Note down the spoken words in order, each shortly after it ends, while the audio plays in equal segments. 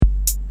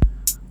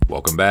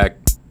Welcome back.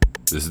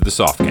 This is the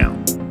soft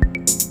count.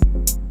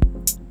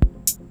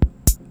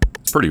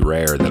 It's pretty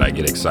rare that I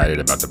get excited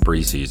about the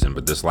preseason,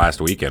 but this last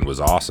weekend was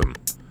awesome.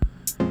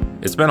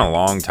 It's been a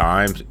long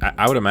time.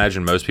 I would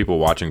imagine most people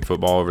watching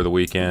football over the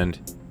weekend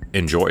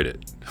enjoyed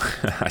it.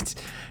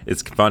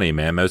 It's funny,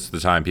 man. Most of the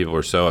time people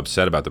are so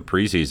upset about the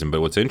preseason,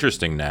 but what's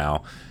interesting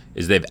now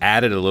is they've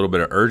added a little bit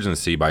of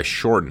urgency by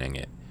shortening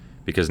it,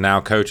 because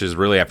now coaches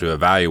really have to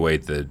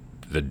evaluate the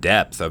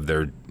depth of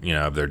their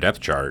depth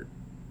chart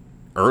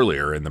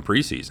earlier in the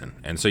preseason.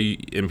 And so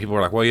and people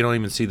are like, well, you don't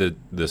even see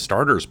the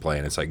starters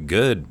playing. It's like,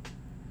 good.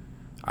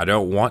 I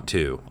don't want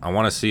to. I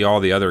want to see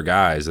all the other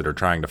guys that are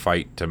trying to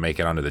fight to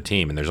make it onto the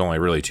team, and there's only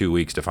really 2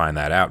 weeks to find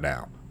that out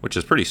now, which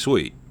is pretty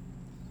sweet.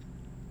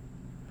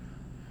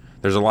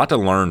 There's a lot to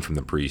learn from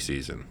the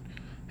preseason.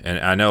 And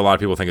I know a lot of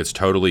people think it's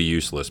totally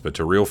useless, but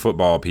to real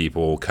football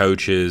people,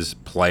 coaches,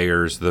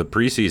 players, the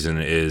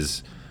preseason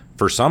is,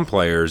 for some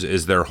players,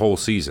 is their whole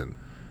season.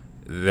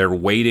 They're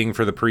waiting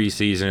for the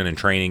preseason and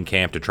training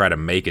camp to try to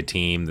make a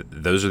team.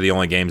 Those are the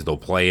only games they'll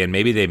play in.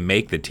 Maybe they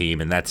make the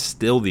team, and that's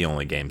still the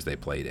only games they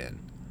played in.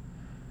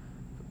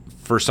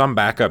 For some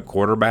backup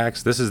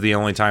quarterbacks, this is the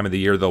only time of the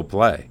year they'll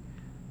play.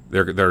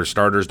 Their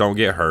starters don't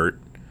get hurt,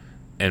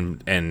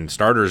 and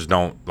starters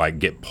don't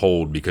get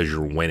pulled because you're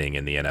winning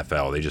in the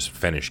NFL. They just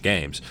finish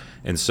games.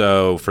 And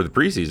so for the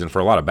preseason, for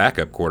a lot of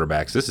backup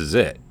quarterbacks, this is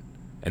it.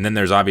 And then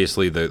there's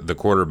obviously the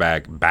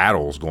quarterback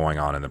battles going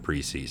on in the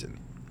preseason.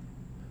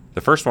 The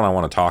first one I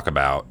want to talk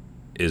about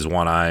is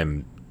one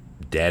I'm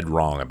dead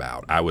wrong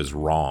about. I was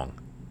wrong.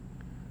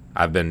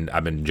 I've been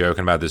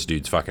joking about this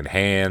dude's fucking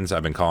hands.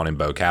 I've been calling him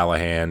Bo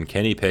Callahan.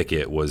 Kenny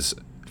Pickett was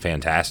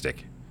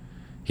fantastic.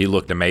 He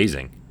looked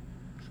amazing.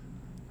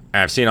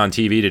 I've seen on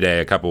TV today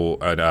a couple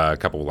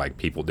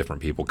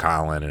different people,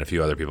 Colin and a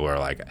few other people are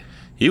like,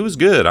 he was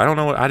good. I don't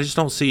know. I just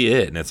don't see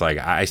it. And it's like,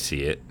 I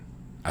see it.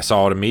 I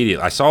saw it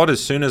immediately. I saw it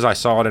as soon as I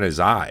saw it in his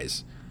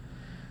eyes.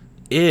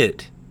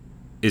 It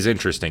is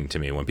interesting to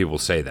me when people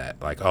say that,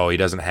 like, oh, he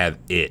doesn't have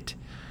it.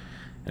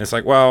 And it's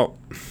like, well,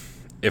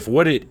 if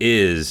what it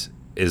is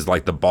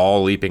like the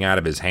ball leaping out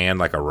of his hand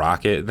like a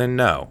rocket, then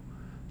no.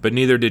 But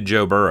neither did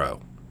Joe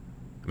Burrow.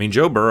 I mean,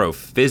 Joe Burrow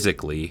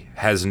physically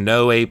has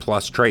no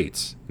A-plus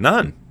traits.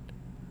 None.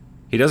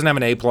 He doesn't have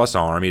an A-plus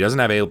arm. He doesn't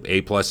have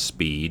A-plus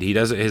speed.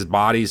 His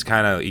body's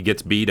he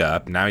gets beat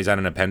up. Now he's had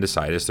an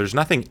appendicitis. There's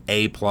nothing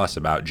A-plus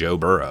about Joe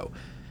Burrow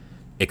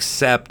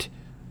except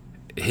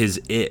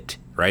his it,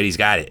 right? He's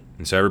got it.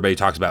 And so everybody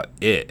talks about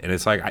it. And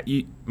it's like,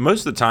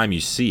 most of the time you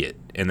see it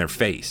in their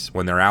face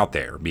when they're out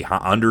there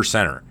under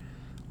center.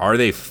 Are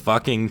they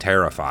fucking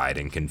terrified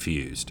and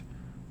confused?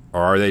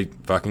 Or are they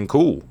fucking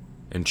cool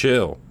and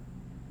chill?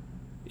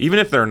 Even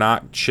if they're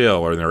not chill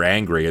or they're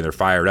angry and they're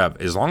fired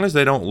up, as long as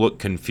they don't look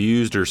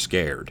confused or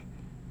scared.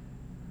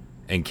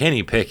 And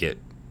Kenny Pickett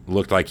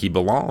looked like he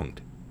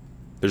belonged.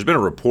 There's been a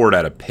report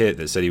out of Pitt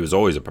that said he was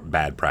always a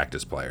bad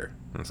practice player.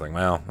 And it's like,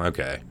 well,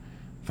 okay,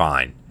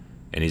 fine.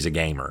 And he's a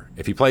gamer.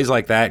 If he plays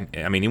like that,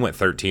 I mean, he went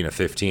 13 of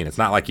 15. It's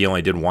not like he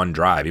only did one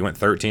drive. He went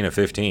 13 of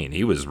 15.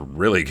 He was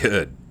really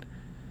good,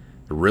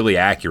 really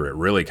accurate,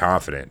 really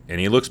confident.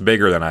 And he looks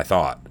bigger than I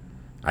thought.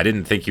 I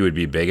didn't think he would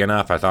be big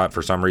enough. I thought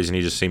for some reason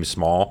he just seemed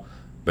small,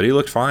 but he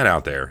looked fine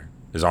out there.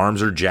 His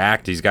arms are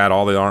jacked. He's got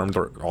all the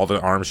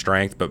arm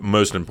strength, but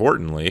most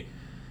importantly,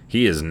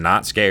 he is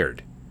not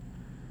scared.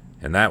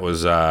 And that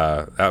was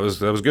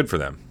good for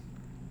them.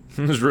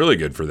 It was really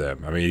good for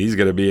them. I mean, he's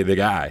going to be the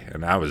guy,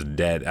 and I was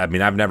dead. I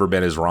mean, I've never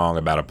been as wrong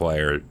about a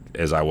player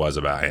as I was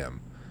about him.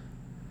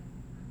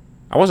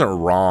 I wasn't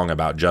wrong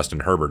about Justin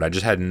Herbert.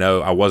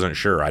 I wasn't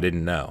sure. I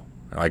didn't know.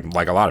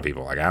 Like a lot of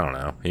people, I don't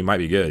know. He might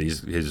be good.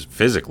 He's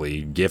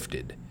physically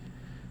gifted.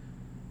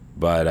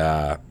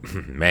 But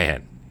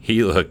man,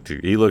 he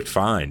looked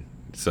fine.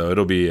 So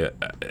it'll be you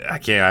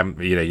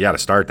got to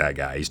start that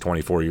guy. He's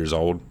 24 years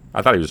old.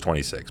 I thought he was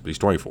 26, but he's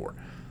 24.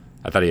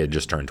 I thought he had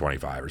just turned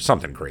 25 or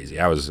something crazy.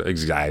 I was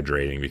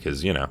exaggerating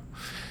because, I'm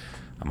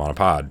on a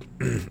pod.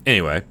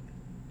 Anyway,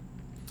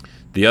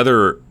 the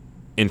other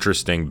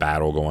interesting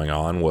battle going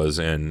on was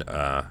in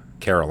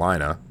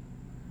Carolina.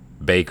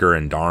 Baker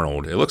and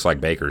Darnold. It looks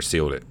like Baker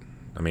sealed it.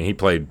 I mean, he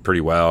played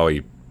pretty well.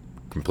 He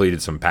completed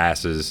some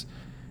passes.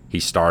 He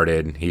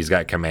started. He's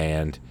got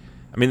command.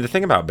 I mean, the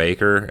thing about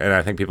Baker, and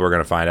I think people are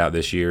going to find out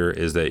this year,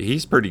 is that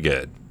he's pretty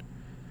good.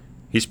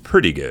 He's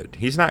pretty good.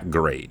 He's not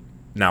great.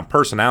 Now,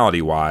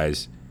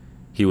 personality-wise,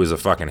 he was a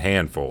fucking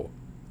handful.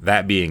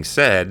 That being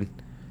said,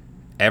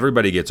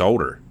 everybody gets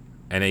older.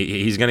 And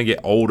he's going to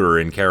get older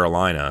in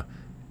Carolina,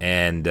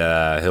 and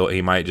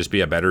he might just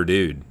be a better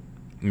dude.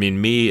 I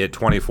mean, me at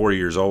 24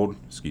 years old,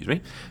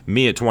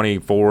 me at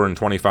 24 and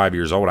 25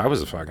 years old, I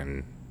was a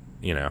fucking,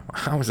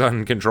 I was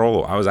in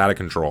control. I was out of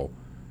control.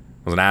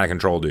 I was an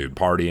out-of-control dude,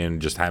 partying,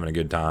 just having a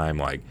good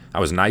time. I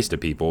was nice to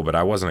people, but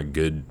I wasn't a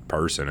good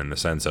person in the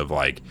sense of,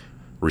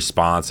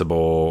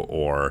 responsible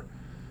or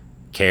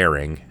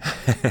caring.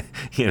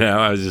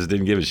 I just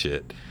didn't give a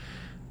shit.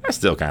 I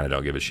still kind of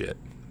don't give a shit.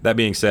 That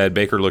being said,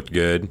 Baker looked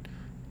good.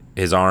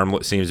 his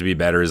arm seems to be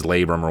better, his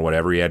labrum or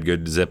whatever. He had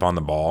good zip on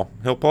the ball.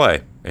 He'll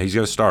play. He's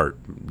going to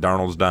start.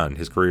 Darnold's done.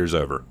 His career's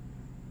over.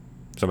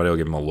 Somebody will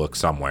give him a look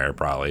somewhere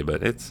probably,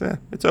 but it's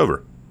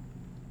over.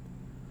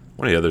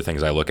 One of the other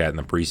things I look at in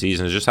the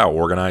preseason is just how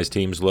organized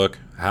teams look.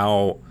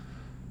 How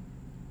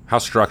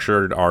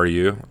structured are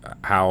you?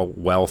 How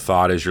well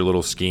thought is your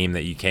little scheme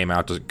that you came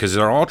out to? Because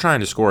they're all trying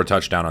to score a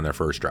touchdown on their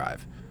first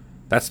drive.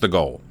 That's the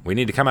goal. We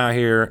need to come out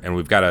here and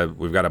we've got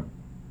to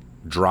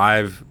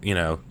drive,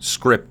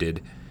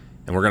 scripted,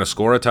 and we're going to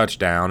score a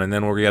touchdown, and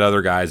then we'll get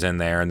other guys in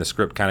there, and the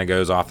script kind of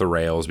goes off the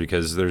rails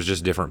because there's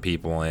just different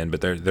people in.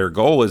 But their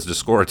goal is to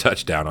score a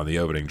touchdown on the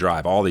opening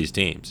drive. All these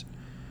teams,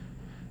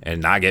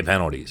 and not get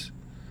penalties.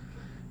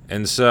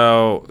 And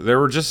so there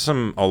were just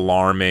some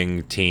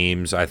alarming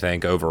teams, I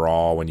think,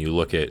 overall, when you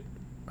look at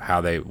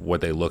what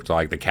they looked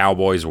like. The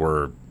Cowboys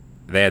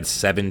they had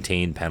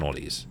 17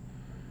 penalties.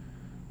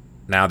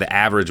 Now the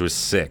average was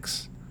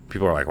 6.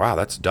 People are like, wow,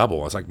 that's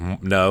double. I was like,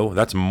 no,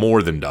 that's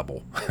more than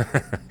double.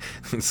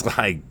 It's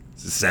like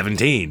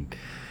 17.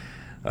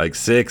 Like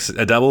 6,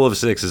 a double of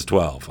 6 is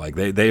 12. Like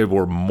they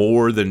were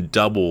more than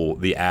double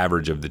the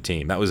average of the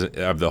team. That was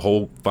of the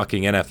whole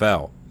fucking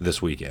NFL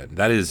this weekend.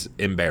 That is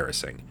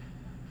embarrassing.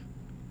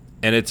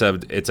 And it's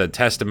a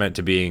testament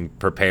to being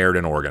prepared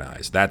and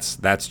organized.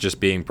 That's just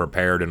being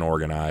prepared and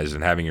organized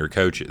and having your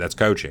coach. That's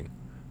coaching.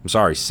 I'm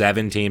sorry,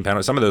 17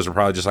 penalties. Some of those are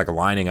probably just like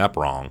lining up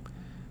wrong.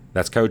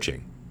 That's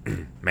coaching.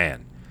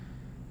 Man.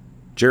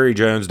 Jerry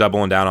Jones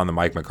doubling down on the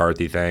Mike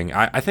McCarthy thing.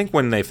 I think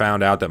when they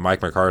found out that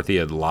Mike McCarthy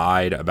had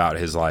lied about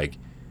his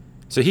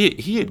so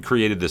he had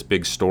created this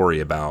big story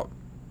about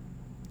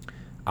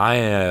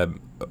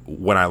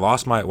when I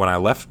lost my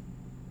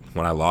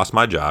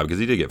job, because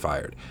he did get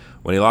fired.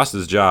 When he lost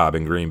his job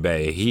in Green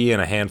Bay, he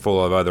and a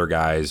handful of other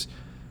guys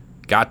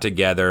got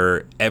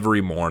together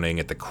every morning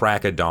at the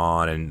crack of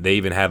dawn, and they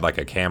even had like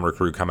a camera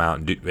crew come out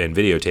and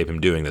videotape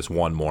him doing this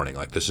one morning.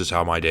 Like, this is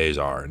how my days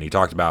are. And he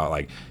talked about,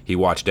 like, he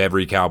watched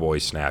every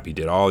Cowboys snap. He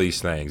did all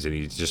these things, and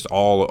he's just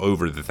all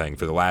over the thing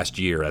for the last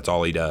year. That's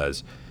all he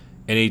does.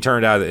 And he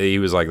turned out that he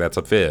was like, that's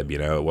a fib.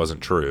 It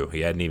wasn't true. He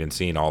hadn't even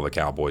seen all the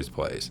Cowboys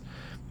plays.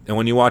 And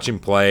when you watch him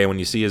play, when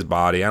you see his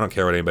body, I don't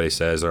care what anybody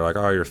says. They're like,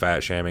 oh, you're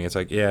fat shaming. It's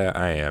like, yeah,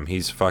 I am.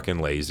 He's fucking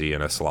lazy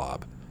and a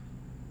slob.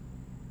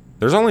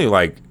 There's only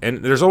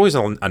and there's always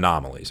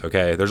anomalies,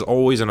 okay? There's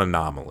always an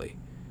anomaly.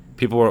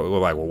 People are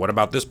like, well, what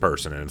about this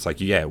person? And it's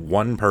like, yeah,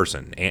 one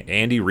person.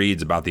 Andy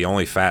Reid's about the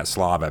only fat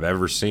slob I've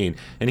ever seen.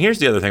 And here's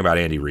the other thing about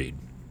Andy Reid.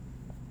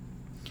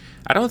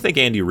 I don't think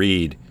Andy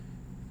Reid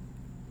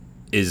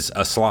is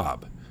a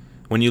slob.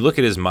 When you look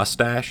at his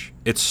mustache,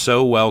 it's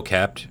so well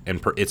kept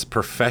and it's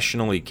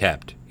professionally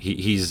kept.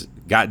 He's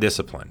got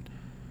discipline.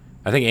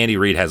 I think Andy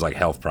Reid has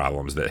health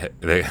problems that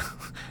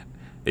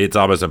it's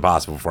almost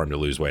impossible for him to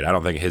lose weight. I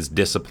don't think his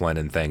discipline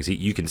and things,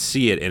 you can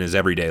see it in his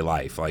everyday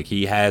life. Like,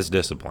 he has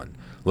discipline.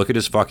 Look at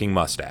his fucking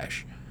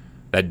mustache.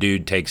 That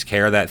dude takes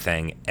care of that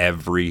thing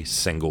every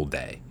single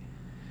day.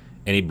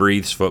 And he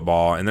breathes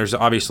football, and there's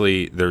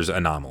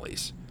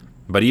anomalies.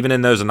 But even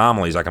in those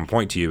anomalies, I can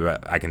point to you,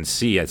 I can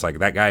see it's like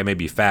that guy may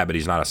be fat, but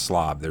he's not a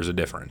slob. There's a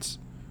difference.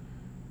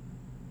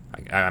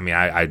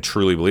 I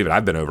truly believe it.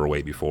 I've been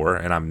overweight before,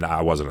 and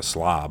I wasn't a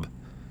slob.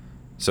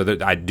 So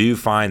that I do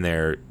find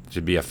there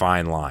to be a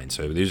fine line.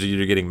 So these of you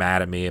who are getting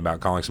mad at me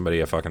about calling somebody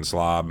a fucking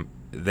slob,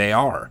 they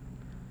are.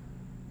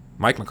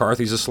 Mike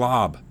McCarthy's a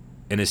slob,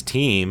 and his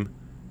team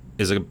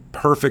is a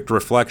perfect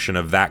reflection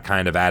of that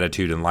kind of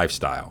attitude and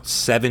lifestyle.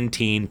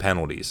 17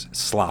 penalties.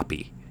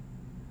 Sloppy.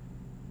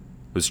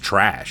 It was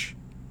trash.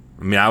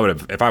 I would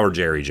have, if I were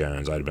Jerry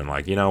Jones, I'd have been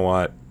like, you know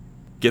what?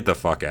 Get the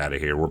fuck out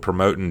of here. We're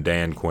promoting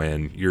Dan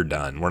Quinn. You're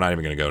done. We're not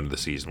even going to go into the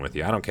season with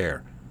you. I don't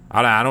care.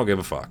 I don't give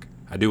a fuck.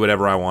 I do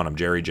whatever I want. I'm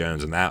Jerry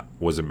Jones, and that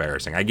was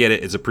embarrassing. I get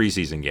it. It's a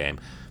preseason game.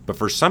 But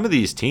for some of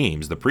these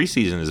teams, the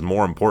preseason is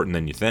more important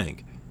than you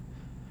think.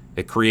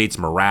 It creates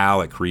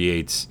morale. It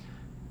creates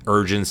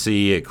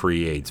urgency. It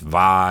creates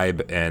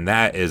vibe, and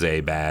that is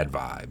a bad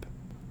vibe.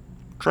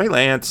 Trey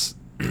Lance,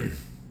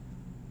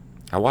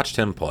 I watched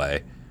him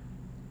play.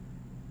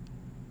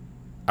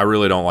 I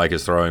really don't like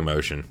his throwing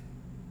motion.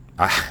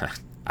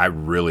 I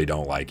really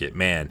don't like it,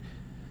 man.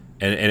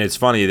 And it's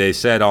funny, they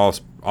said all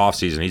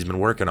offseason he's been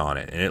working on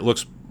it, and it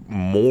looks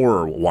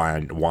more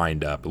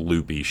wind up,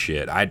 loopy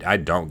shit. I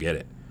don't get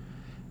it.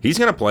 He's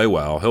gonna play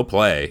well. He'll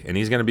play, and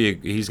he's gonna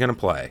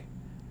play,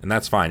 and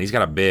that's fine. He's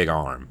got a big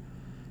arm.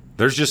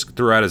 There's just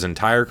throughout his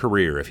entire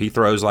career, if he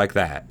throws like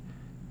that,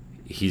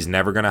 he's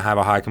never gonna have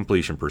a high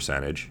completion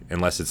percentage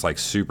unless it's like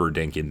super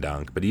dink and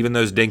dunk. But even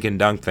those dink and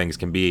dunk things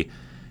can be.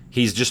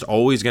 He's just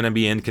always going to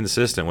be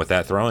inconsistent with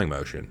that throwing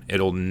motion.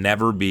 It'll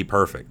never be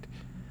perfect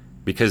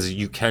because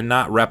you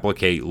cannot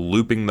replicate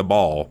looping the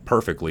ball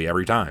perfectly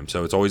every time.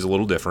 So it's always a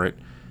little different.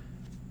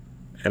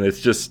 And it's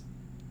just,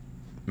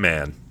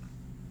 man,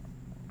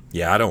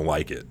 yeah, I don't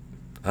like it.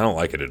 I don't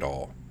like it at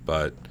all.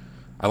 But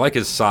I like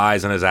his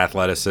size and his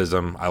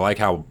athleticism. I like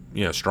how,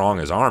 strong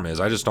his arm is.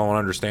 I just don't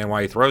understand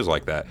why he throws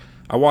like that.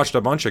 I watched a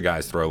bunch of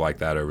guys throw like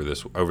that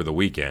over the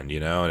weekend,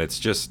 and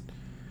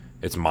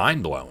it's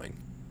mind-blowing.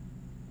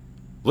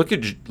 Look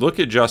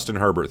at Justin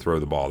Herbert throw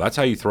the ball. That's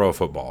how you throw a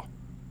football,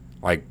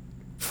 like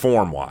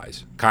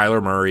form-wise.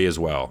 Kyler Murray as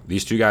well.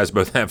 These two guys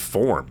both have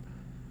form.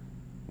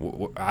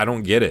 I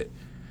don't get it.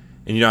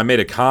 And I made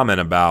a comment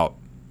about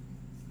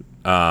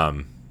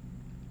some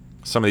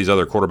of these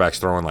other quarterbacks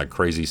throwing like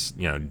crazy,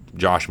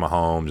 Josh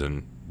Mahomes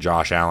and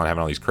Josh Allen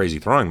having all these crazy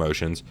throwing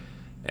motions,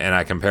 and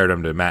I compared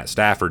him to Matt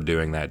Stafford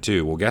doing that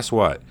too. Well, guess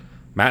what?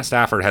 Matt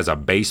Stafford has a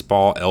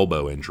baseball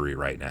elbow injury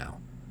right now.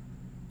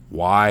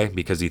 Why?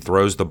 Because he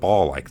throws the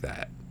ball like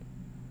that.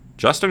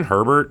 Justin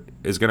Herbert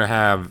is going to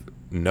have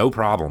no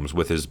problems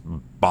with his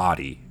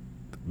body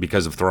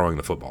because of throwing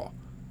the football.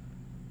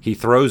 He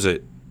throws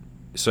it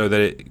so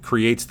that it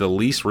creates the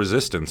least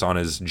resistance on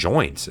his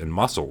joints and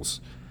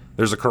muscles.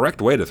 There's a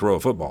correct way to throw a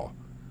football.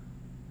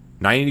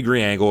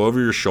 90-degree angle over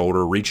your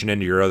shoulder, reaching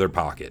into your other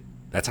pocket.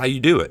 That's how you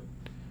do it.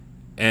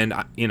 And,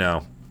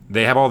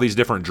 they have all these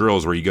different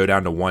drills where you go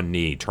down to one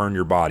knee, turn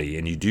your body,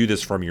 and you do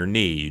this from your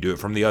knee. You do it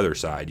from the other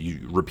side.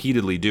 You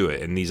repeatedly do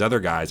it. And these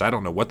other guys, I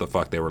don't know what the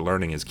fuck they were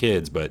learning as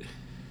kids, but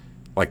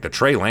like the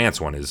Trey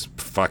Lance one is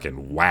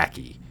fucking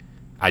wacky.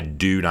 I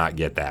do not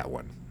get that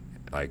one.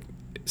 Like,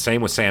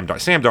 same with Sam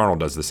Darnold. Sam Darnold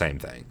does the same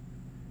thing.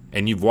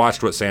 And you've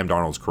watched what Sam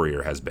Darnold's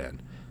career has been.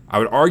 I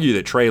would argue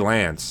that Trey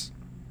Lance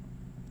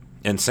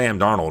and Sam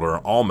Darnold are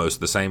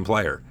almost the same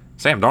player.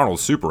 Sam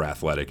Darnold's super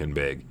athletic and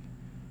big.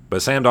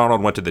 But Sam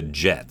Darnold went to the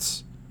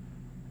Jets,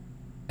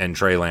 and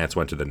Trey Lance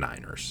went to the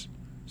Niners.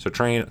 So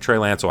Trey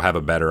Lance will have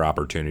a better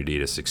opportunity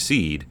to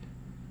succeed,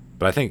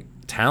 but I think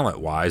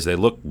talent-wise, they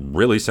look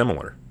really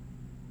similar.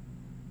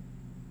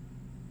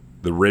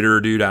 The Ritter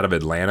dude out of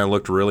Atlanta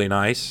looked really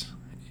nice.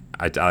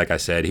 Like I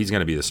said, he's going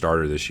to be the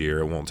starter this year.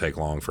 It won't take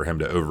long for him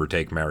to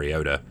overtake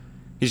Mariota.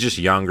 He's just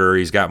younger.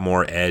 He's got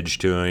more edge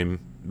to him.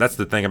 That's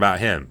the thing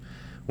about him.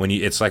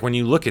 It's like when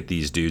you look at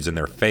these dudes in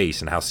their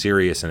face and how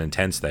serious and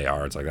intense they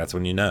are, it's like that's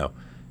when you know.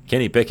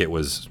 Kenny Pickett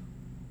was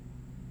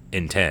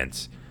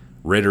intense.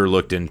 Ritter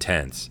looked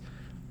intense.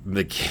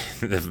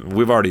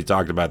 We've already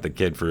talked about the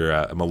kid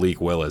for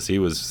Malik Willis. He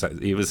was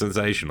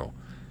sensational.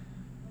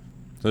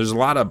 So there's a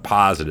lot of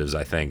positives,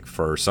 I think,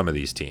 for some of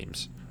these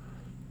teams.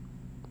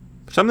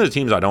 Some of the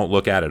teams I don't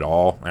look at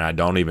all,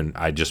 and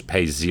I just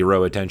pay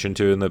zero attention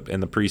to in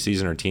the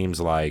preseason are teams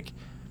like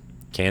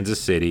Kansas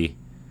City.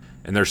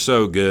 And they're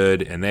so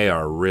good, and they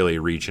are really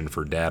reaching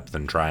for depth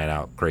and trying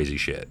out crazy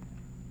shit.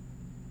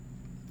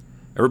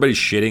 Everybody's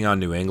shitting on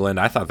New England.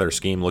 I thought their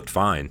scheme looked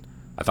fine.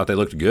 I thought they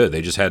looked good.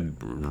 They just had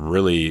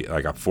really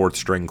like a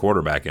fourth-string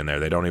quarterback in there.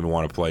 They don't even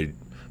want to play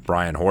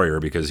Brian Hoyer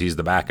because he's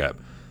the backup.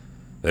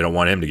 They don't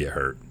want him to get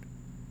hurt.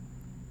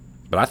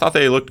 But I thought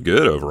they looked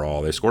good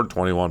overall. They scored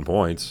 21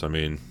 points. I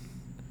mean,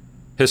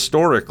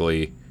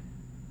 historically,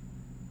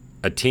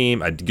 a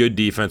good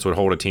defense would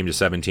hold a team to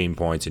 17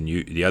 points, and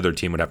the other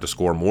team would have to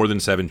score more than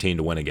 17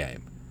 to win a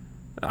game.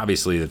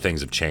 Obviously, the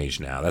things have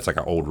changed now. That's like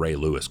an old Ray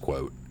Lewis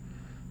quote.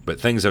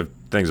 But things have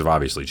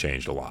obviously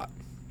changed a lot.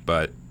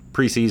 But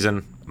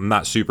preseason, I'm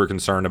not super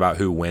concerned about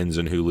who wins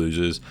and who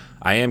loses.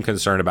 I am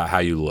concerned about how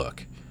you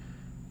look.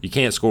 You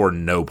can't score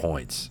no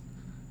points,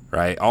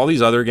 right? All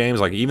these other games,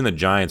 like even the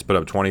Giants put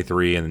up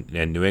 23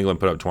 and New England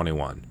put up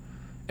 21.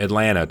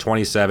 Atlanta,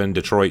 27,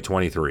 Detroit,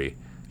 23.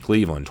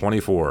 Cleveland,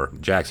 24,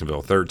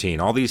 Jacksonville, 13.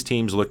 All these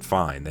teams looked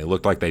fine. They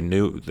looked like they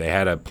knew they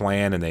had a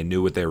plan and they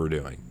knew what they were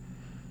doing.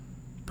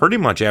 Pretty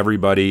much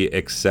everybody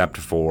except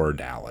for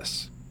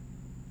Dallas,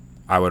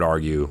 I would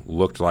argue,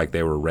 looked like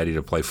they were ready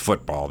to play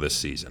football this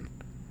season.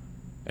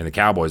 And the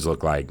Cowboys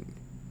look like,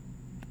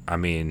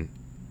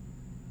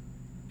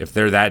 if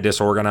they're that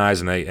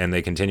disorganized and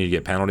they continue to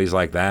get penalties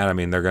like that,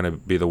 they're going to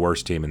be the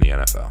worst team in the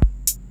NFL.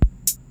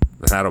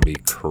 That'll be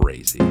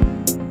crazy.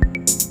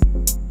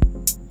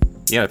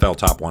 The NFL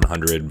Top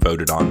 100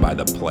 voted on by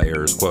the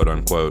players, quote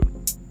unquote,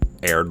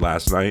 aired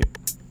last night.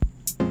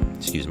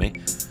 Excuse me.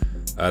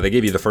 They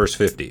gave you the first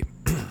 50.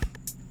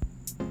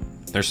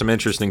 There's some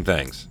interesting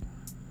things.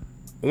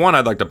 One,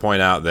 I'd like to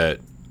point out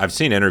that I've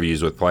seen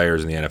interviews with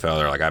players in the NFL.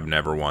 They're like, I've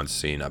never once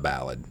seen a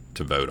ballot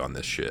to vote on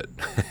this shit.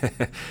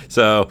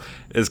 So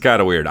it's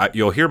kind of weird.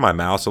 You'll hear my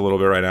mouse a little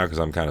bit right now because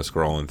I'm kind of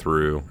scrolling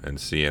through and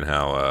seeing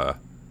how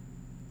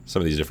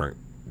some of these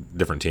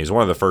different teams.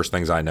 One of the first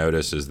things I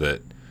noticed is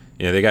that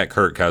they got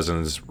Kirk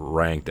Cousins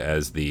ranked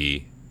as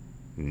the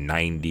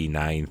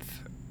 99th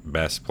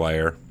best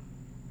player.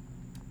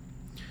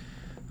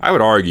 I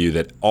would argue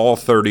that all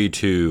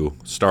 32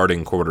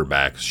 starting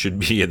quarterbacks should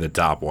be in the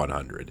top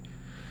 100.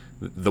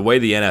 The way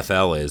the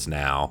NFL is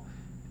now,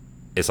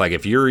 it's like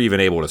if you're even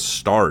able to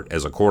start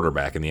as a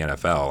quarterback in the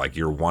NFL, like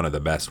you're one of the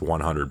best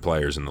 100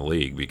 players in the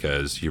league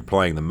because you're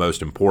playing the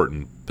most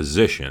important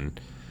position.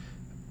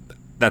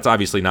 That's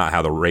obviously not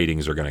how the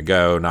ratings are going to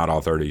go. Not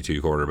all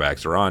 32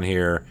 quarterbacks are on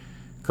here.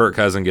 Kirk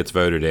Cousins gets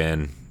voted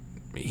in.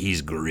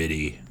 He's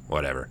gritty,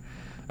 whatever.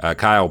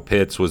 Kyle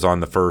Pitts was on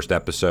the first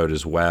episode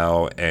as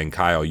well, and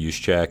Kyle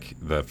Juszczyk,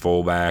 the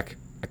fullback.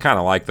 I kind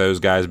of like those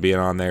guys being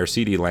on there.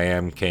 CeeDee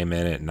Lamb came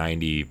in at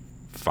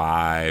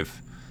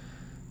 95.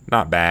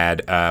 Not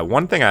bad.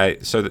 One thing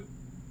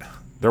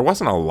there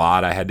wasn't a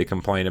lot I had to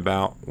complain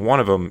about. One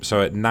of them,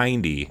 so at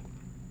 90,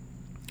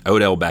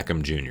 Odell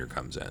Beckham Jr.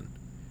 comes in.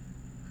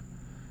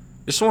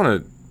 I just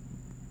want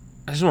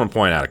to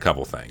point out a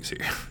couple things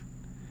here.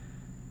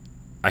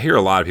 I hear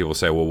a lot of people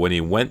say, well, when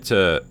he went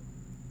to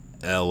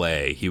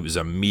L.A., he was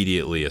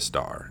immediately a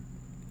star.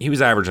 He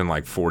was averaging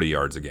like 40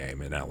 yards a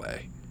game in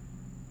L.A.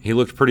 He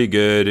looked pretty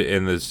good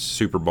in the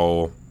Super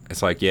Bowl.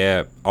 It's like,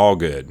 yeah, all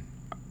good.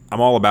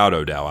 I'm all about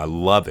Odell. I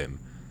love him.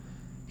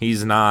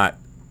 He's not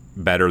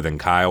better than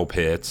Kyle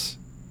Pitts.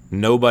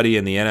 Nobody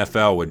in the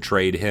NFL would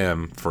trade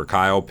him for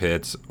Kyle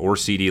Pitts or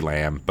CeeDee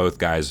Lamb, both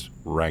guys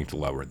ranked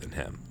lower than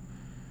him.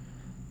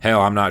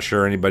 Hell, I'm not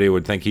sure anybody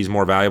would think he's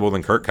more valuable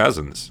than Kirk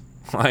Cousins.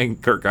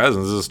 Like, Kirk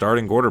Cousins is a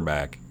starting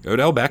quarterback.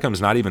 Odell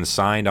Beckham's not even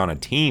signed on a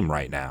team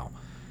right now.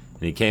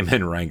 And he came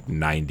in ranked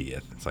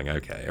 90th. It's like,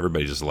 okay,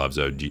 everybody just loves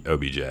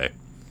OBJ.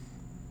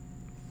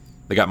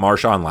 They got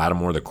Marshawn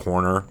Lattimore, the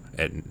corner,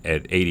 at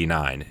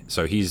 89.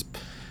 So he's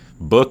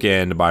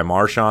bookend by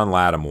Marshawn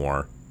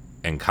Lattimore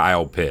and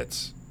Kyle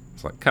Pitts.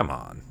 It's like, come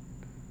on.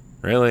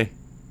 Really?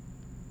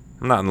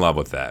 I'm not in love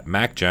with that.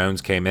 Mac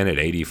Jones came in at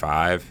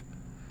 85.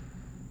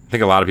 I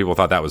think a lot of people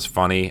thought that was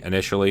funny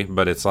initially,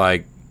 but it's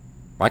like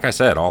I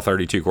said, all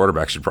 32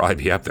 quarterbacks should probably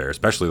be up there,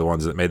 especially the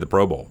ones that made the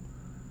Pro Bowl.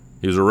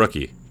 He was a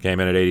rookie, came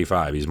in at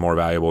 85. He's more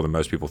valuable than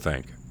most people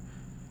think.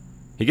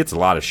 He gets a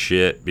lot of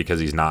shit because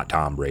he's not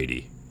Tom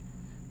Brady.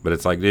 But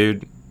it's like,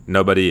 dude,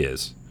 nobody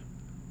is.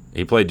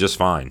 He played just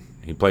fine.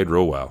 He played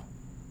real well.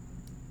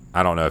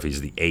 I don't know if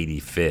he's the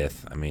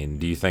 85th. I mean,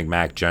 do you think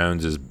Mac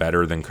Jones is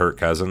better than Kirk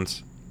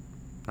Cousins?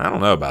 I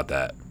don't know about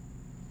that.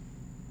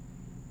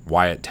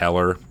 Wyatt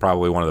Teller,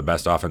 probably one of the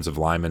best offensive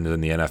linemen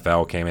in the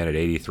NFL, came in at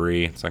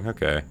 83. It's like,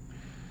 okay.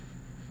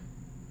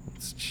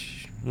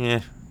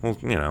 Well,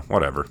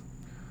 whatever.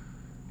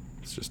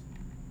 Let's just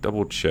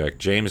double check.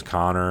 James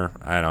Conner,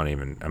 I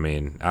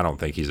don't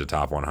think he's a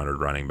top 100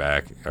 running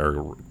back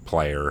or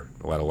player,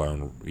 let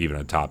alone even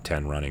a top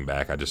 10 running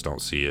back. I just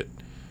don't see it.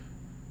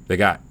 They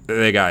got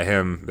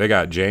him. They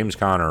got James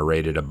Conner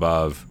rated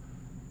above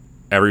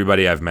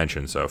everybody I've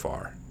mentioned so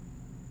far.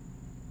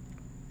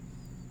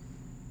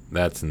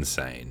 That's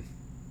insane.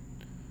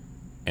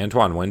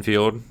 Antoine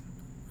Winfield,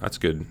 that's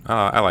good.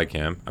 I like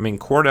him. I mean,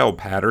 Cordell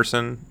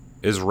Patterson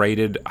is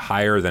rated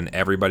higher than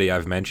everybody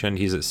I've mentioned.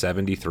 He's at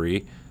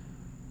 73.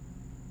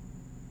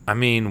 I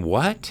mean,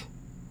 what?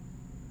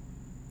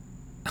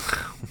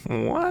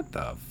 What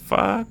the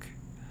fuck?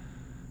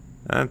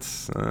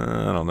 That's,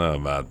 I don't know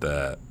about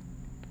that.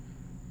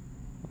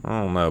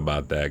 I don't know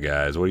about that,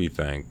 guys. What do you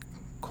think?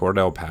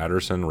 Cordell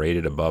Patterson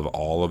rated above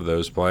all of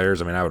those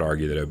players? I mean, I would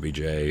argue that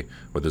OBJ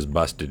with his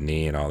busted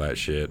knee and all that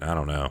shit, I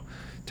don't know.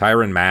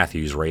 Tyrann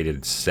Mathieu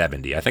rated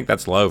 70. I think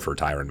that's low for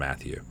Tyrann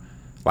Mathieu.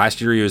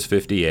 Last year he was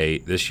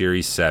 58. This year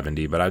he's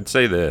 70. But I'd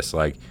say this,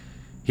 like,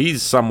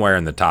 he's somewhere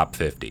in the top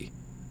 50.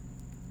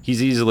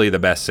 He's easily the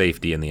best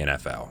safety in the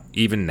NFL,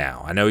 even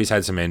now. I know he's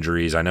had some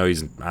injuries. I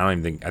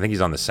think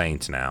he's on the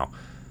Saints now.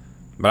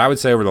 But I would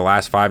say over the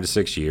last 5 to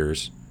 6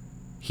 years,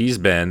 he's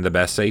been the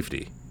best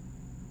safety.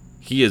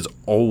 He is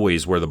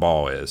always where the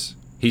ball is.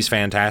 He's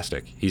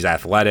fantastic. He's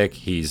athletic.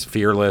 He's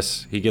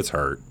fearless. He gets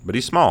hurt, but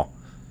he's small.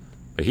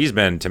 But he's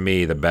been, to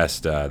me, the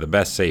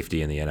best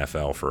safety in the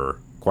NFL for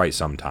quite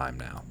some time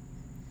now.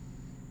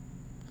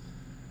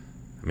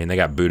 I mean, they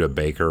got Budda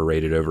Baker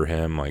rated over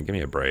him. Like, give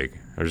me a break.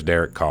 There's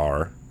Derek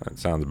Carr. That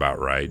sounds about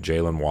right.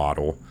 Jalen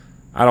Waddle.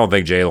 I don't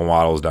think Jalen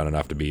Waddle has done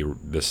enough to be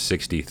the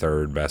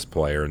 63rd best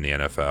player in the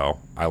NFL.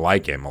 I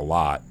like him a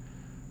lot.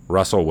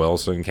 Russell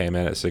Wilson came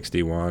in at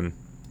 61.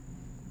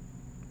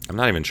 I'm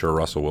not even sure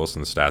Russell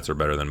Wilson's stats are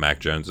better than Mac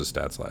Jones'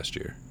 stats last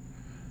year.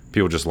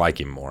 People just like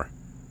him more.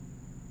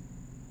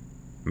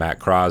 Matt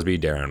Crosby,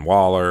 Darren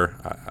Waller,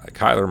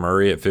 Kyler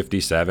Murray at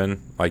 57.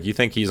 Like, you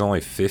think he's only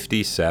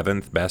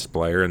 57th best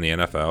player in the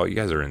NFL? You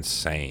guys are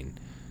insane.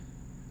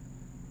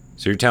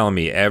 So you're telling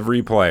me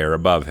every player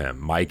above him,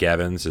 Mike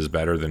Evans is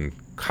better than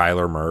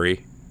Kyler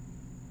Murray?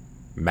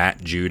 Matt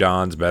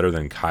Judon's better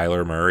than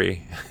Kyler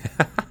Murray?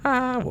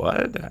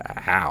 What?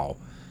 How?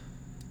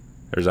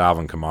 There's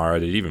Alvin Kamara.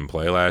 Did he even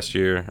play last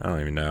year? I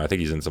don't even know. I think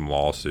he's in some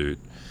lawsuit.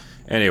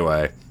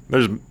 Anyway,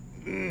 there's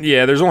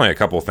only a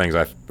couple of things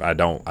I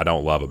don't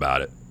love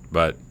about it,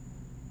 but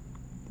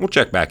we'll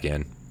check back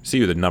in,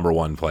 see who the number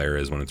one player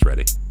is when it's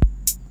ready.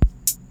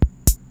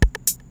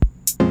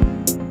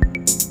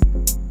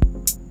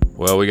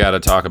 Well, we got to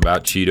talk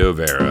about Chito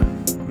Vera.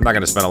 I'm not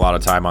going to spend a lot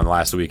of time on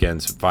last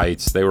weekend's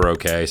fights. They were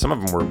okay. Some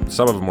of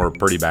them were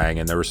pretty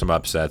banging. There were some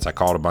upsets. I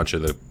called a bunch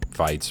of the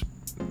fights.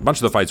 A bunch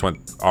of the fights went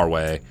our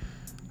way.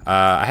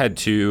 I had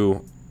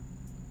two.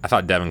 I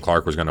thought Devin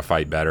Clark was going to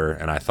fight better,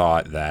 and I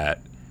thought that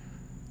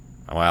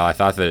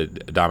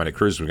Dominic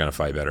Cruz was going to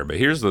fight better. But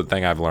here's the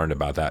thing I've learned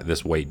about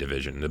this weight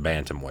division, the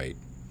bantamweight.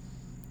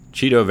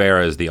 Chito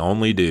Vera is the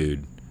only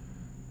dude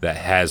that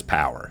has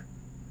power.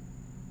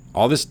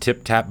 All this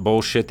tip-tap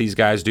bullshit these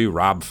guys do,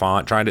 Rob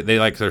Font,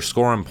 they're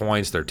scoring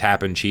points, they're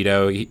tapping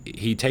Chito.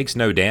 He takes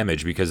no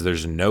damage because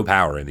there's no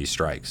power in these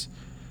strikes.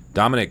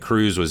 Dominic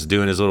Cruz was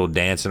doing his little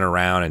dancing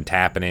around and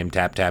tapping him,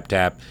 tap, tap,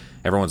 tap.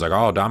 Everyone's like,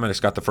 oh, Dominic's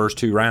got the first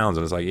 2 rounds.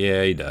 And it's like,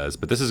 yeah, he does.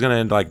 But this is going to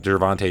end like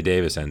Gervonta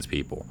Davis ends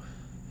people.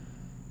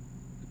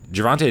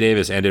 Gervonta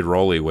Davis ended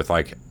Rolly with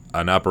like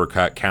an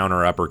uppercut,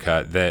 counter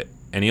uppercut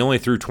and he only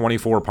threw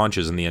 24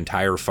 punches in the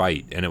entire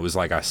fight, and it was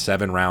like a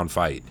 7-round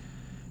fight.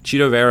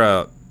 Chito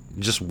Vera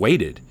just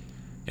waited,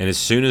 and as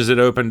soon as it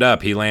opened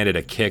up, he landed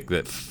a kick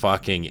that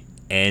fucking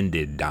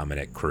ended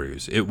Dominic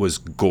Cruz. It was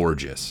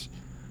gorgeous.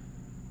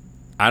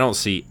 I don't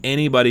see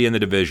anybody in the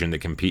division that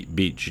can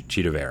beat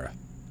Chito Vera.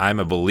 I'm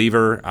a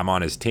believer. I'm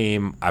on his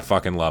team. I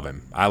fucking love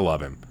him. I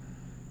love him.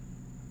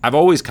 I've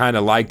always kind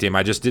of liked him.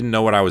 I just didn't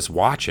know what I was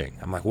watching.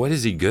 I'm like, what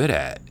is he good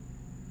at?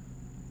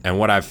 And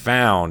what I've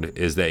found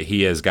is that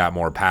he has got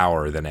more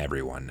power than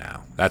everyone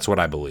now. That's what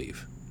I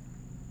believe.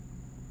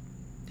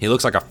 He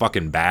looks like a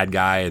fucking bad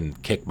guy in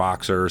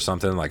Kickboxer or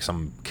something, like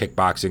some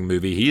kickboxing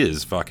movie. He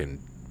is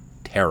fucking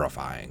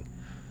terrifying.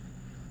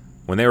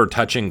 When they were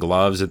touching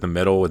gloves at the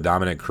middle with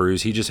Dominic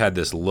Cruz, he just had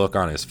this look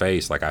on his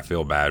face like, I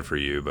feel bad for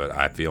you, but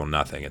I feel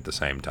nothing at the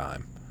same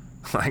time.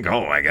 Like,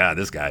 oh my God,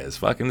 this guy is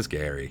fucking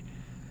scary.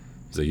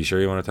 He's like, you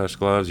sure you want to touch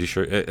gloves? You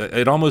sure?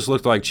 It almost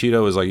looked like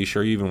Chito was like, you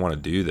sure you even want to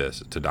do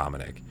this to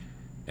Dominic?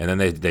 And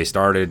then they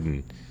started,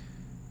 and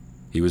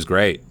he was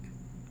great.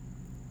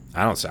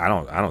 I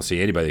don't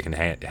see anybody that can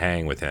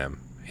hang with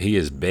him. He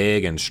is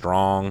big and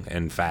strong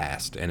and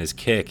fast, and his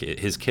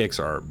kicks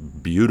are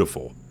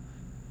beautiful.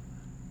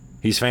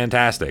 He's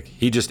fantastic.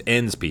 He just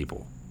ends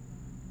people.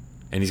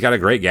 And he's got a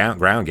great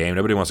ground game.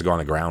 Nobody wants to go on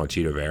the ground with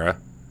Chito Vera.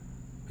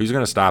 Who's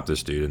going to stop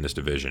this dude in this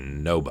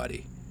division?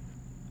 Nobody.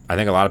 I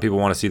think a lot of people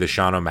want to see the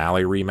Sean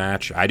O'Malley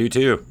rematch. I do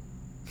too.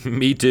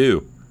 Me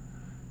too.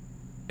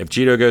 If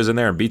Chito goes in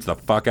there and beats the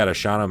fuck out of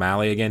Sean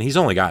O'Malley again, he's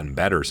only gotten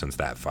better since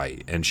that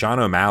fight. And Sean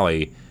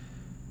O'Malley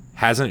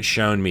hasn't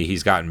shown me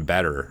he's gotten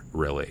better,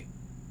 really.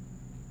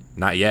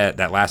 Not yet.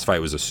 That last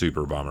fight was a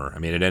super bummer. I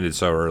mean, it ended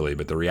so early,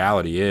 but the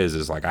reality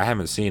is like I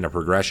haven't seen a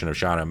progression of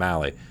Sean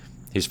O'Malley.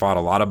 He's fought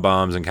a lot of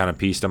bums and kind of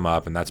pieced them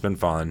up, and that's been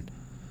fun.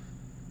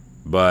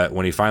 But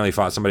when he finally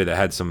fought somebody that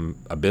had some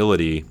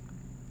ability,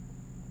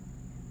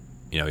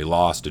 he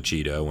lost to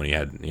Chito when he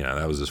had,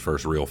 that was his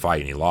first real fight,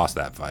 and he lost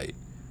that fight.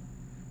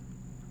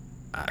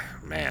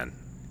 Man,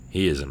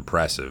 he is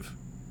impressive.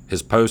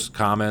 His post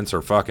comments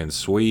are fucking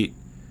sweet.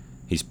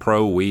 He's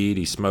pro weed.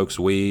 He smokes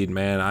weed.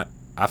 Man,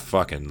 I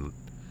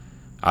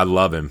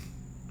love him.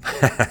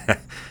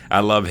 I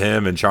love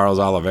him and Charles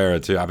Oliveira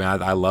too. I mean,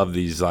 I love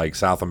these like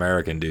South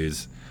American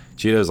dudes.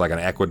 Chito's like an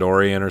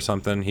Ecuadorian or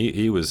something.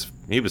 He was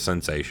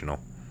sensational.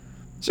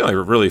 It's the only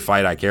really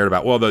fight I cared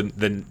about. Well, and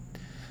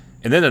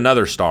then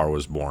another star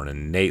was born,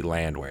 in Nate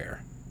Landwehr.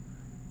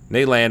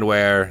 Nate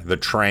Landwehr, the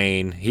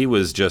train, he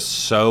was just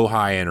so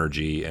high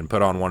energy and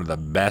put on one of the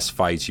best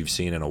fights you've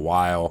seen in a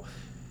while.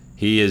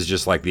 He is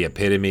just like the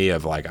epitome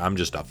of like, I'm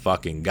just a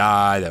fucking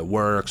guy that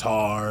works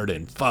hard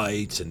and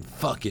fights and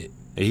fuck it.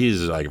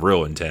 He's like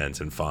real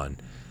intense and fun.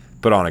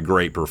 Put on a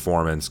great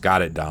performance,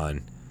 got it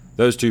done.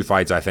 Those two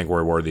fights I think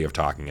were worthy of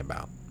talking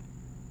about.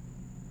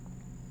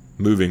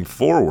 Moving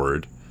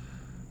forward,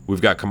 we've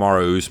got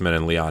Kamaru Usman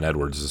and Leon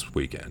Edwards this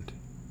weekend.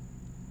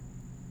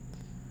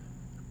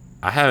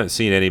 I haven't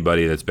seen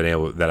anybody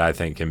that I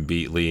think can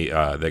beat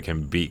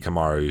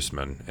Kamaru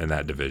Usman in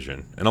that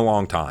division in a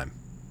long time.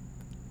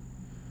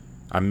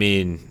 I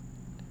mean,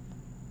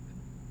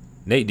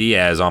 Nate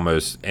Diaz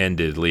almost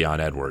ended Leon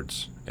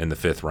Edwards in the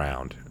 5th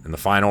round. In the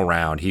final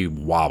round, he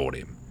wobbled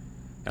him.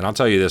 And I'll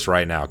tell you this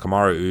right now,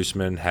 Kamaru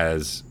Usman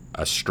has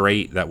a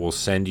straight that will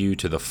send you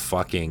to the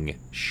fucking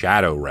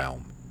shadow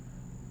realm.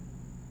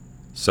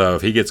 So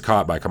if he gets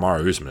caught by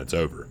Kamaru Usman, it's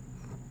over.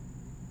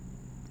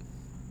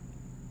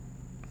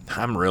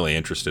 I'm really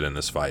interested in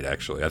this fight,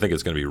 actually. I think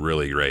it's going to be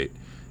really great.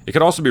 It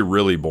could also be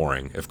really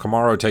boring. If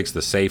Kamaru takes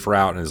the safe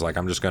route and is like,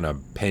 I'm just going to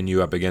pin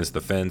you up against the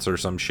fence or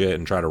some shit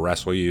and try to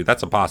wrestle you,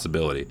 that's a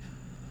possibility.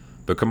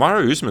 But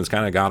Kamaru Usman's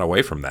kind of gone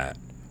away from that.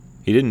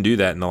 He didn't do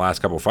that in the last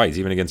couple fights.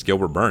 Even against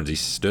Gilbert Burns, he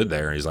stood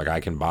there and he's like, I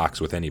can box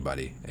with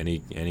anybody. And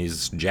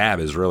his jab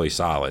is really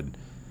solid.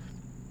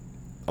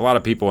 A lot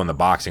of people in the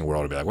boxing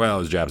world will be like, well,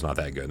 his jab's not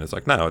that good. And it's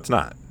like, no, it's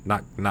not.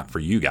 Not for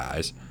you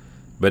guys.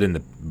 But in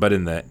the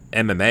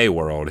MMA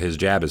world, his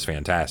jab is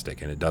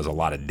fantastic and it does a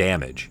lot of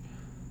damage.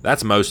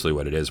 That's mostly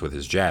what it is with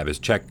his jab. His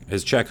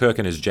check hook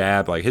and his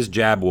jab, like his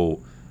jab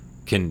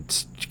can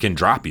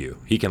drop you.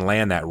 He can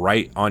land that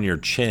right on your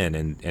chin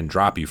and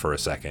drop you for a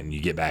second and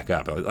you get back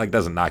up. It like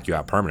doesn't knock you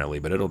out permanently,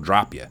 but it'll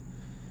drop you.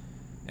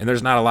 And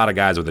there's not a lot of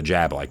guys with a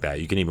jab like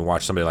that. You can even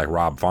watch somebody like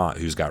Rob Font,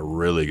 who's got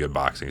really good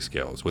boxing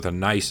skills with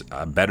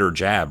a better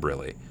jab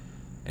really.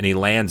 And he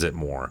lands it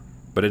more.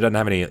 But it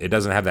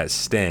doesn't have that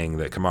sting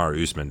that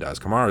Kamaru Usman does.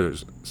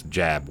 Kamaru's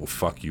jab will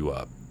fuck you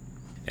up.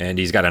 And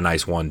he's got a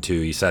nice 1-2.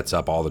 He sets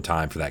up all the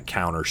time for that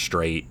counter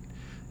straight.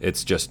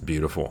 It's just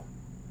beautiful.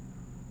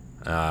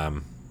 I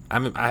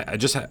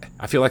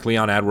feel like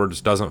Leon Edwards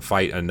doesn't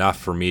fight enough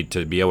for me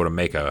to be able to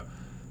make a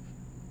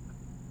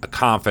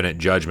confident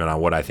judgment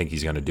on what I think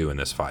he's going to do in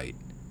this fight.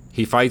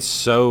 He fights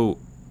so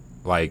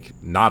like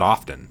not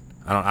often.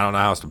 I don't know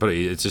how else to put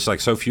it. It's just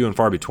like so few and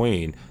far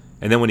between.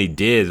 And then when he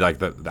did,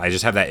 I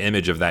just have that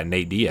image of that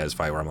Nate Diaz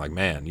fight where I'm like,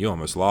 man, you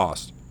almost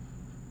lost.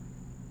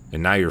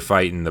 And now you're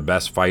fighting the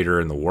best fighter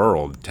in the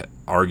world,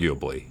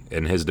 arguably,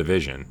 in his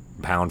division.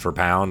 Pound for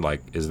pound,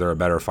 like, is there a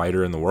better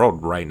fighter in the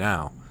world right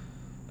now?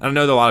 I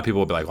know that a lot of people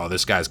will be like, oh,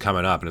 this guy's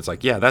coming up. And it's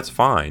like, yeah, that's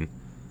fine.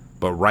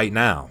 But right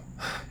now,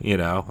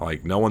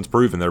 like, no one's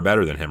proven they're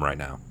better than him right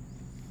now.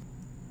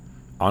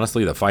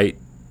 Honestly,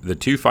 the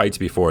two fights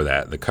before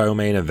that, the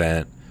co-main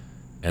event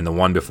and the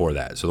one before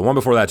that. So the one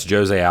before that's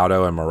Jose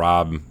Aldo and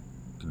Merab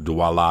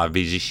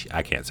Dvalishvili.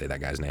 I can't say that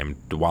guy's name.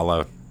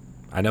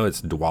 I know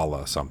it's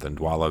Dwala something.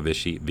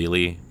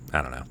 Dvalishvili.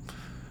 I don't know.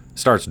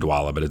 Starts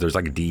Dwala, but there's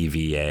like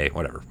DVA,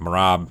 whatever.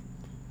 Merab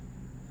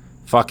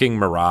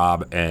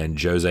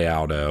and Jose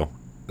Aldo.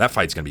 That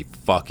fight's going to be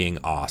fucking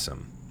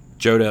awesome.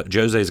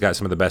 Jose's got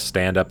some of the best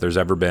stand-up there's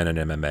ever been in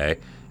MMA,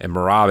 and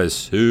Merab is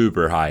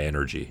super high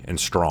energy and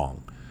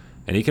strong.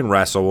 And he can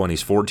wrestle, and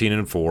he's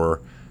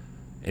 14-4,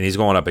 and he's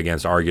going up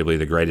against arguably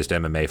the greatest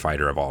MMA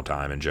fighter of all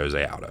time in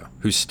Jose Aldo,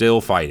 who's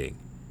still fighting.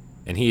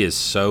 And he is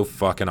so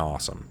fucking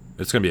awesome.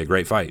 It's going to be a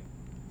great fight.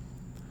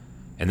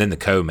 And then the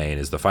co-main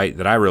is the fight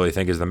that I really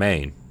think is the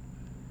main.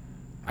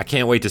 I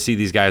can't wait to see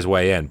these guys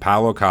weigh in.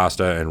 Paulo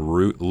Costa and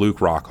Luke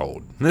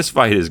Rockhold. This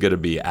fight is going to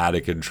be out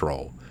of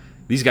control.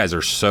 These guys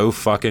are so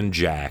fucking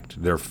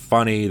jacked. They're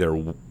funny. They're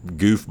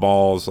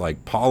goofballs.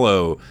 Like,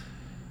 Paulo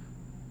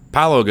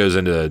goes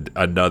into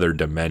another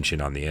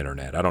dimension on the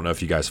internet. I don't know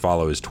if you guys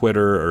follow his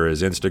Twitter or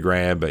his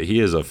Instagram, but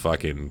he is a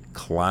fucking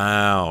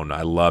clown.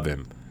 I love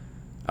him.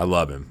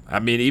 I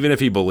mean, even if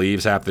he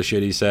believes half the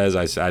shit he says,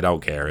 I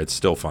don't care. It's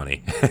still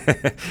funny.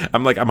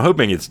 I'm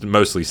hoping it's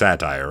mostly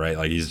satire, right?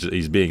 Like,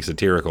 he's being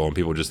satirical and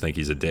people just think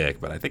he's a dick,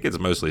 but I think it's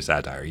mostly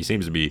satire. He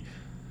seems to be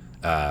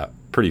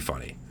pretty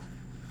funny.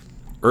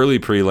 Early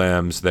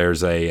prelims,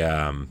 there's a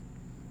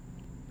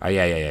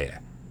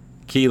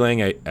Keeling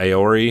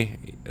Aori,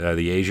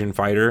 the Asian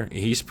fighter.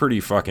 He's pretty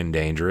fucking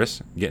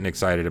dangerous. Getting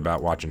excited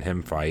about watching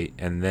him fight.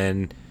 And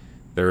then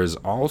there is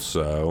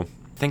also,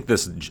 I think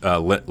this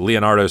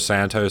Leonardo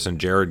Santos and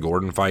Jared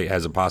Gordon fight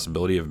has a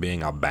possibility of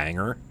being a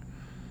banger.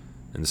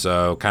 And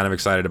so kind of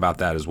excited about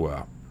that as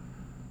well.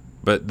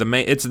 But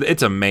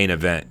it's a main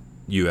event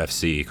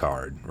UFC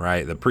card,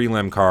 right? The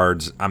prelim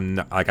cards,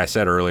 like I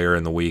said earlier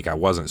in the week, I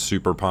wasn't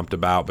super pumped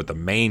about, but the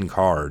main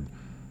card,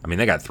 I mean,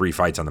 they got 3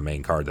 fights on the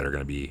main card that are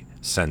going to be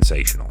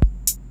sensational.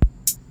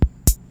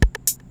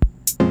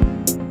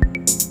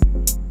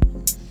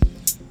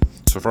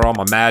 So for all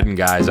my Madden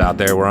guys out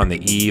there, we're on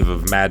the eve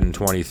of Madden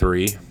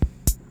 23.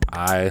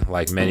 I,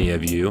 like many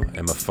of you,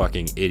 am a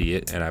fucking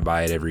idiot, and I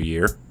buy it every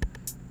year.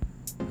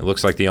 It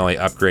looks like the only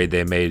upgrade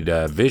they made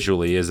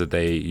visually is that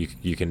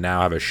you can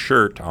now have a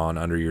shirt on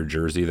under your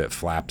jersey that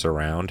flaps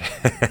around.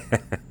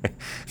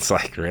 It's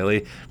like,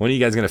 really? When are you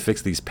guys going to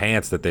fix these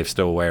pants that they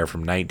still wear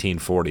from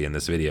 1940 in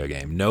this video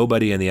game?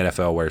 Nobody in the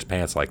NFL wears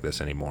pants like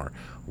this anymore.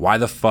 Why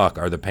the fuck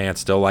are the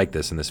pants still like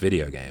this in this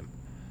video game?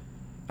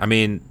 I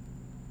mean,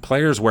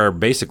 players wear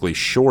basically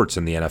shorts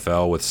in the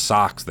NFL with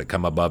socks that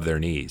come above their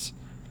knees.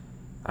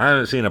 I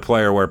haven't seen a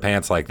player wear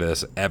pants like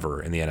this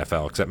ever in the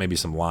NFL, except maybe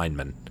some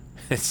linemen.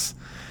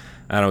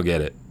 I don't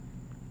get it.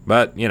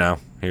 But,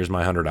 here's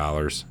my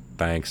 $100.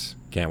 Thanks.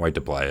 Can't wait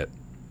to play it.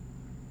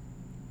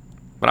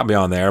 But I'll be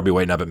on there. I'll be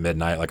waiting up at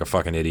midnight like a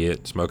fucking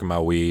idiot, smoking my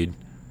weed,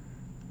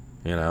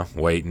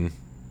 waiting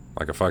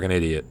like a fucking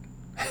idiot.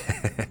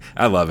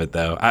 I love it,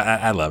 though.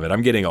 I love it.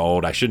 I'm getting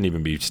old. I shouldn't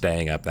even be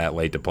staying up that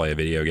late to play a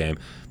video game.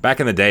 Back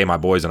in the day, my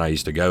boys and I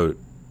used to go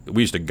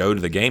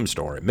to the game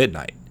store at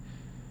midnight.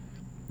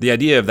 The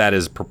idea of that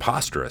is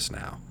preposterous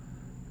now.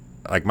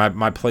 Like, my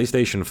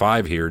PlayStation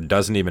 5 here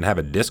doesn't even have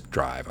a disk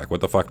drive. Like,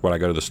 what the fuck would I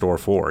go to the store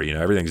for?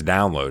 Everything's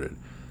downloaded.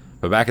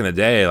 But back in the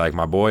day, like,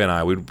 my boy and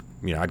I,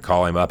 I'd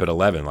call him up at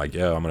 11, like,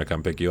 yo, I'm going to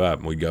come pick you up.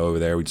 And we'd go over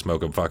there, we'd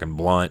smoke a fucking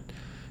blunt,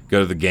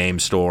 go to the game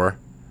store.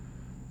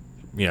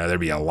 There'd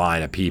be a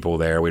line of people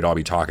there. We'd all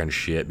be talking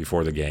shit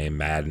before the game,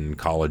 Madden,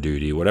 Call of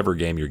Duty, whatever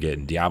game you're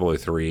getting, Diablo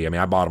 3. I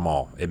mean, I bought them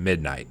all at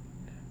midnight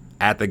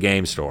at the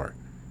game store.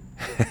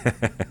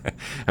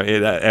 I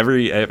mean,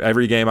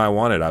 every game I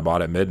wanted, I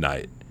bought at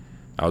midnight.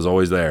 I was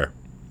always there.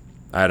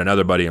 I had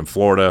another buddy in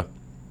Florida.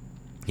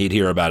 He'd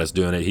hear about us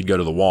doing it. He'd go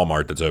to the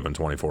Walmart that's open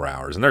 24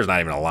 hours. And there's not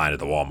even a line at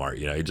the Walmart.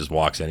 He just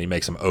walks in. He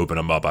makes them open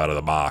them up out of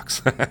the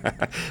box.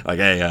 Like,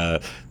 hey,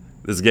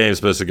 this game's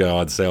supposed to go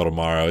on sale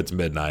tomorrow. It's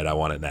midnight. I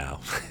want it now.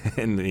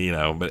 And,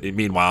 but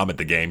meanwhile, I'm at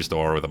the game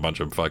store with a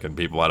bunch of fucking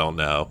people I don't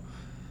know.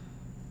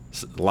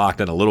 Locked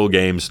in a little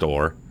game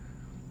store.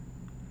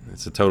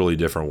 It's a totally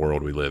different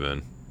world we live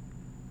in.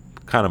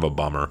 Kind of a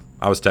bummer.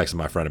 I was texting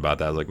my friend about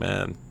that. I was like,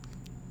 man,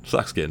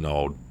 sucks getting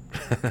old.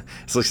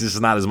 It's like, this is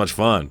not as much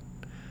fun.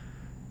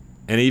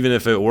 And even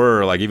if it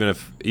were, like, even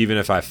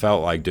if I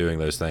felt like doing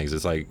those things,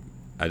 it's like,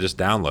 I just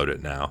download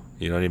it now.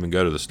 You don't even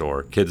go to the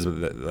store. Kids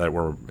that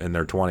were in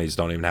their 20s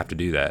don't even have to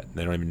do that.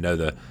 They don't even know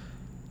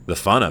the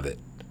fun of it.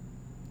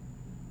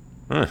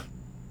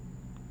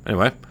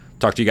 Anyway,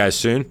 talk to you guys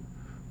soon.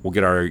 We'll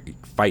get our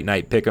fight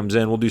night pick'ems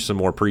in. We'll do some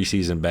more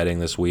preseason betting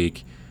this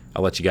week.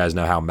 I'll let you guys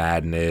know how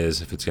Madden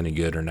is, if it's any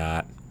good or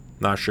not.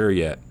 Not sure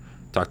yet.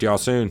 Talk to y'all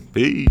soon.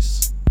 Peace.